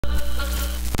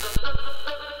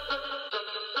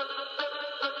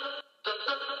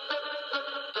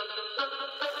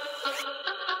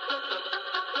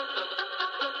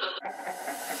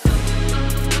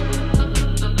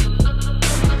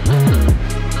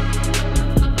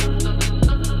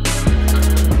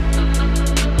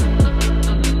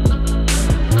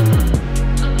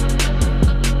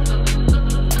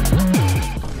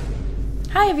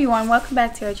Hi everyone, welcome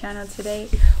back to our channel. Today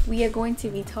we are going to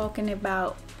be talking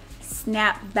about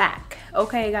snapback.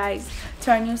 Okay guys,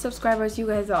 to our new subscribers, you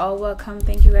guys are all welcome.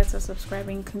 Thank you guys for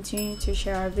subscribing. Continue to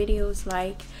share our videos,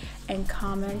 like and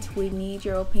comment. We need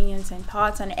your opinions and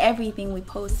thoughts on everything we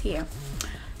post here.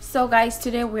 So guys,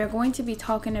 today we are going to be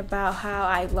talking about how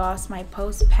I lost my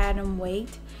postpartum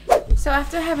weight. So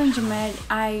after having Jamed,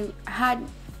 I had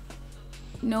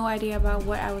no idea about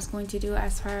what I was going to do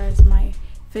as far as my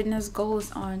fitness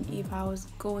goals, on if I was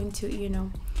going to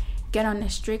get on a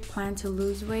strict plan to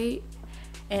lose weight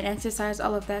and exercise,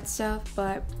 all of that stuff.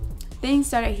 But things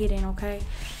started hitting. Okay,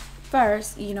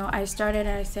 first I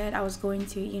said I was going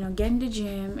to get in the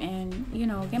gym and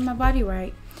get my body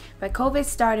right, but COVID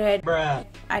started. I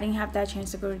didn't have that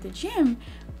chance to go to the gym,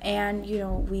 and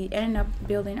we ended up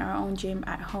building our own gym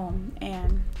at home,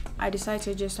 and I decided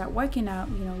to just start working out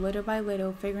little by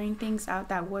little, figuring things out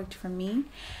that worked for me.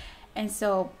 And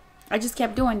so I just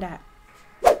kept doing that.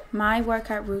 My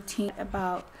workout routine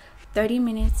about 30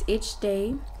 minutes each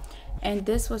day, and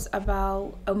this was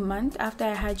about a month after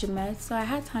I had Jamed, so I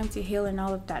had time to heal and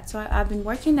all of that. So I've been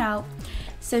working out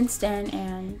since then,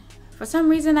 and for some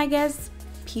reason I guess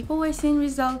people were seeing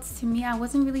results. To me, I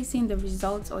wasn't really seeing the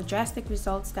results or drastic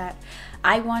results that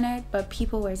I wanted, but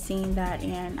people were seeing that,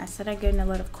 and I started getting a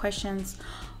lot of questions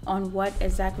on what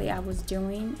exactly I was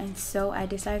doing, and so I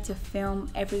decided to film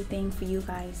everything for you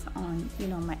guys on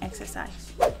my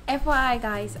exercise. FYI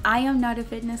guys, I am not a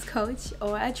fitness coach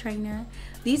or a trainer.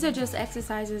 These are just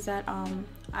exercises that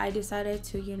I decided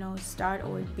to start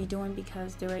or be doing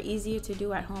because they were easier to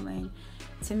do at home. And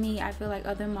to me, I feel like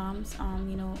other moms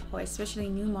or especially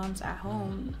new moms at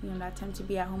home that tend to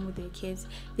be at home with their kids,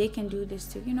 they can do this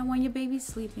too. When your baby's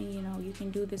sleeping, you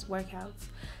can do this workouts.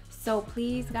 So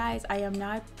please guys, I am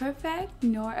not perfect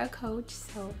nor a coach,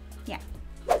 so yeah.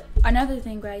 Another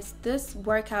thing guys, this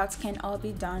workouts can all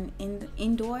be done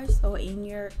indoors or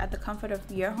at the comfort of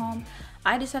your home.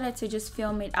 I decided to just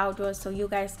film it outdoors so you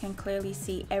guys can clearly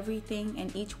see everything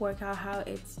and each workout, how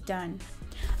it's done.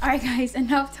 Alright guys,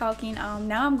 enough talking.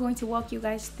 Now I'm going to walk you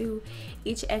guys through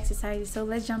each exercise, so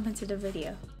let's jump into the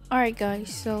video. Alright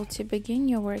guys, so to begin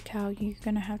your workout, you're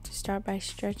gonna have to start by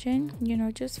stretching,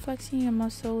 just flexing your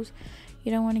muscles.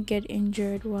 You don't want to get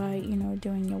injured while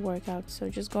doing your workout, so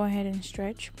just go ahead and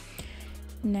stretch.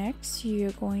 Next,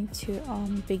 you're going to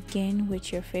begin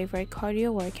with your favorite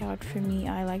cardio workout. For me,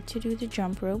 I like to do the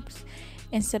jump ropes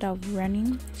instead of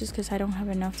running, just because I don't have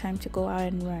enough time to go out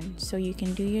and run. So you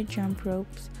can do your jump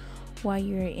ropes while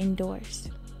you're indoors.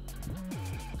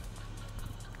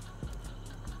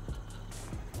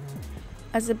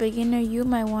 As a beginner, you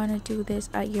might want to do this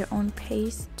at your own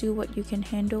pace. Do what you can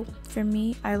handle. For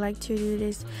me, I like to do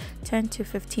this 10 to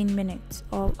 15 minutes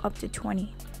or up to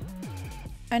 20.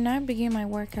 And I begin my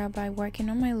workout by working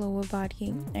on my lower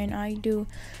body, and I do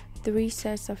 3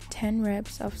 sets of 10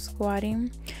 reps of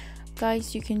squatting.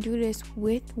 Guys, you can do this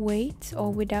with weights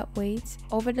or without weights.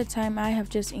 Over the time, I have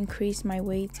just increased my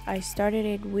weights. I started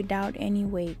it without any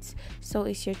weights, so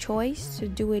it's your choice to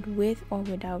do it with or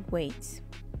without weights.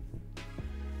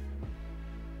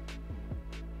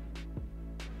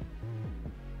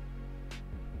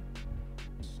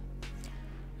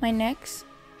 My next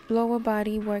lower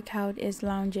body workout is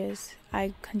lunges.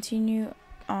 I continue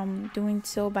doing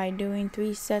so by doing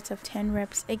 3 sets of 10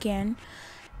 reps again.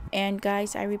 And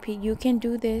guys, I repeat, you can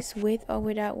do this with or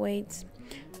without weights.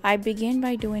 I begin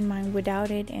by doing mine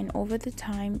without it, and over the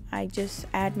time I just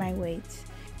add my weights.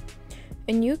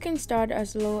 And you can start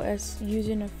as low as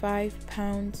using a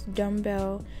 5-pound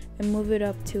dumbbell and move it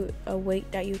up to a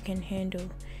weight that you can handle.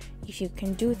 If you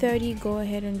can do 30, go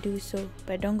ahead and do so,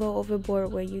 but don't go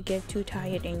overboard where you get too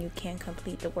tired and you can't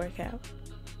complete the workout.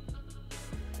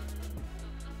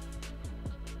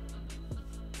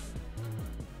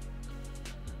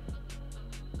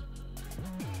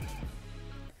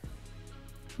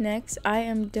 Next, I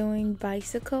am doing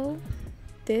bicycle.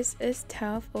 This is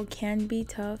tough, or can be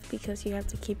tough, because you have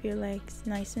to keep your legs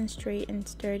nice and straight and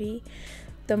sturdy.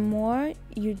 The more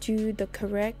you do the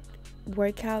correct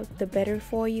workout, the better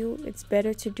for you. It's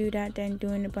better to do that than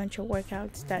doing a bunch of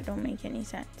workouts that don't make any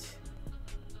sense.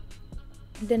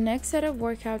 The next set of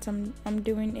workouts I'm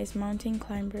doing is mountain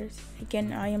climbers.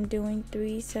 Again, I am doing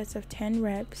 3 sets of 10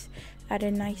 reps at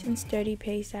a nice and sturdy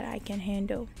pace that I can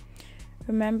handle.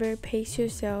 Remember, pace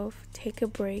yourself, take a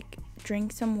break,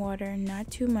 drink some water,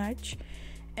 not too much,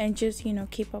 and just,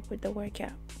 keep up with the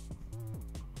workout.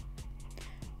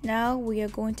 Now we are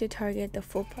going to target the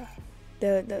fupa,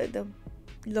 the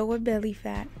lower belly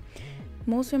fat.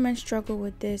 Most women struggle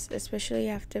with this, especially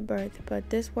after birth, but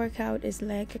this workout is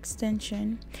leg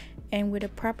extension, and with a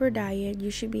proper diet,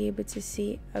 you should be able to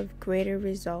see a greater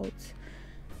results.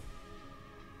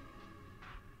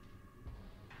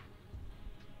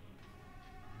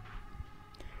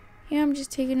 Here I'm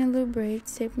just taking a little break,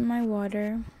 sipping my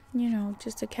water,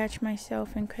 just to catch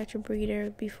myself and catch a breather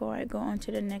before I go on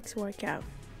to the next workout.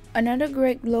 Another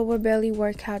great lower belly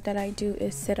workout that I do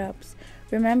is sit-ups.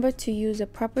 Remember to use a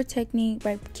proper technique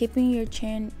by keeping your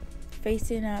chin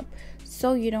facing up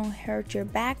so you don't hurt your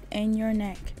back and your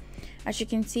neck. As you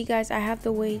can see, guys, I have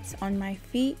the weights on my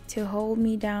feet to hold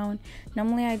me down.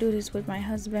 Normally I do this with my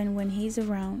husband when he's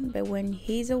around, but when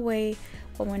he's away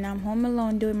or when I'm home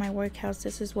alone doing my workouts,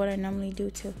 this is what I normally do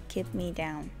to keep me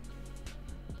down.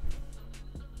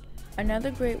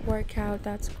 Another great workout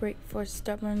that's great for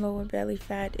stubborn lower belly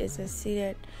fat is a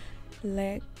seated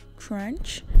leg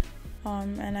crunch.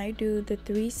 And I do the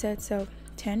 3 sets of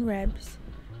 10 reps.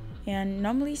 And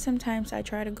normally sometimes I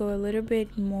try to go a little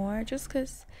bit more just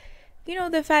because,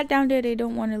 the fat down there, they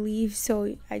don't want to leave.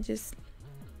 So I just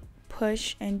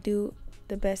push and do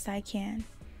the best I can.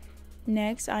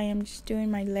 Next, I am just doing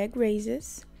my leg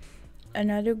raises.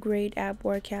 Another great ab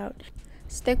workout.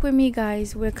 Stick with me,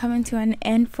 guys. We're coming to an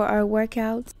end for our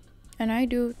workouts. And I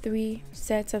do 3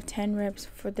 sets of 10 reps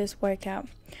for this workout.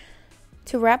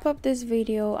 To wrap up this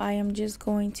video, I am just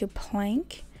going to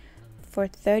plank for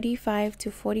 35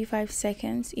 to 45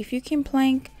 seconds. If you can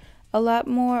plank a lot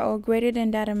more or greater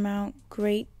than that amount,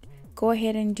 great. Go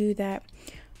ahead and do that.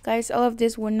 Guys, all of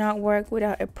this will not work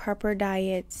without a proper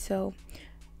diet. So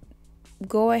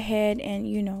go ahead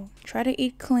and, try to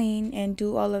eat clean and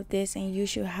do all of this, and you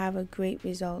should have a great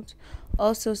result.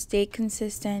 Also, stay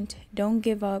consistent. Don't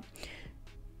give up.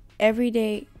 Every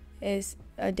day is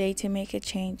a day to make a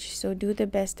change, so do the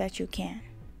best that you can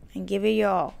and give it your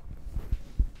all.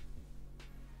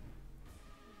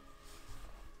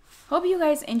 Hope you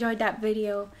guys enjoyed that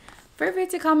video. Feel free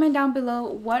to comment down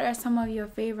below what are some of your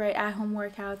favorite at-home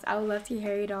workouts. I would love to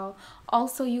hear it all.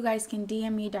 Also, you guys can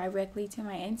DM me directly to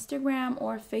my Instagram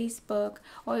or Facebook,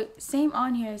 or same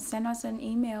on here, send us an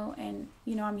email, and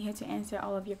I'm here to answer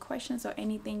all of your questions or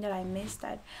anything that I missed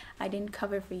that I didn't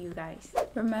cover for you guys.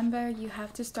 Remember, you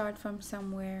have to start from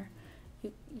somewhere.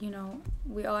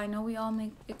 I know we all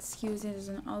make excuses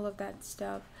and all of that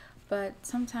stuff, but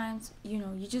sometimes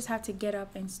you just have to get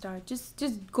up and start. Just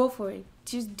go for it.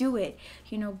 Just do it.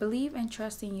 Believe and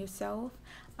trust in yourself.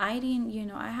 I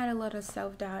had a lot of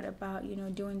self-doubt about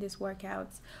doing these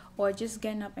workouts or just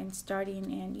getting up and starting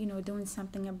and doing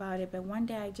something about it. But one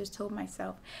day I just told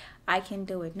myself I can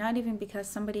do it. Not even because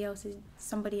somebody else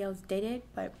did it,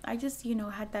 but I just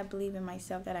had that belief in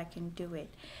myself that I can do it.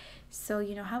 So,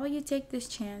 how about you take this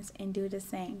chance and do the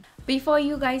same? Before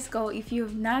you guys go, if you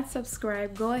have not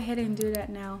subscribed, go ahead and do that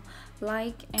now.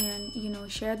 Like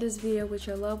and, share this video with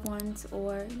your loved ones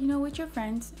or, with your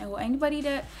friends and anybody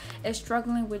that is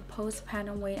struggling with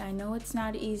postpartum weight. I know it's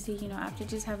not easy, after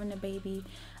just having a baby.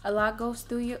 A lot goes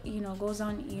through goes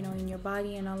on, in your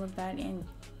body and all of that. And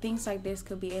things like this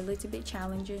could be a little bit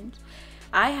challenging.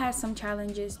 I had some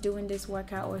challenges doing this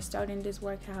workout or starting this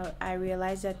workout. I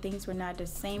realized that things were not the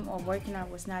same, or working out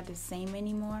was not the same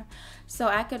anymore. So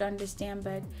I could understand,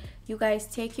 but you guys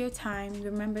take your time.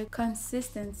 Remember,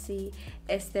 consistency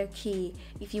is the key.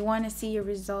 If you want to see your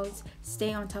results,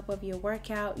 stay on top of your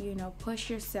workout, push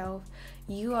yourself.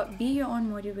 Be your own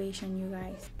motivation, you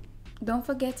guys. Don't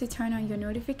forget to turn on your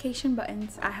notification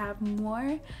buttons. I have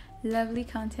more lovely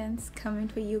contents coming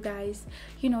for you guys.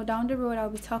 Down the road I'll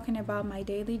be talking about my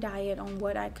daily diet, on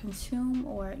what I consume,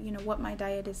 or what my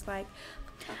diet is like.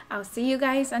 I'll see you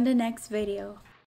guys on the next video.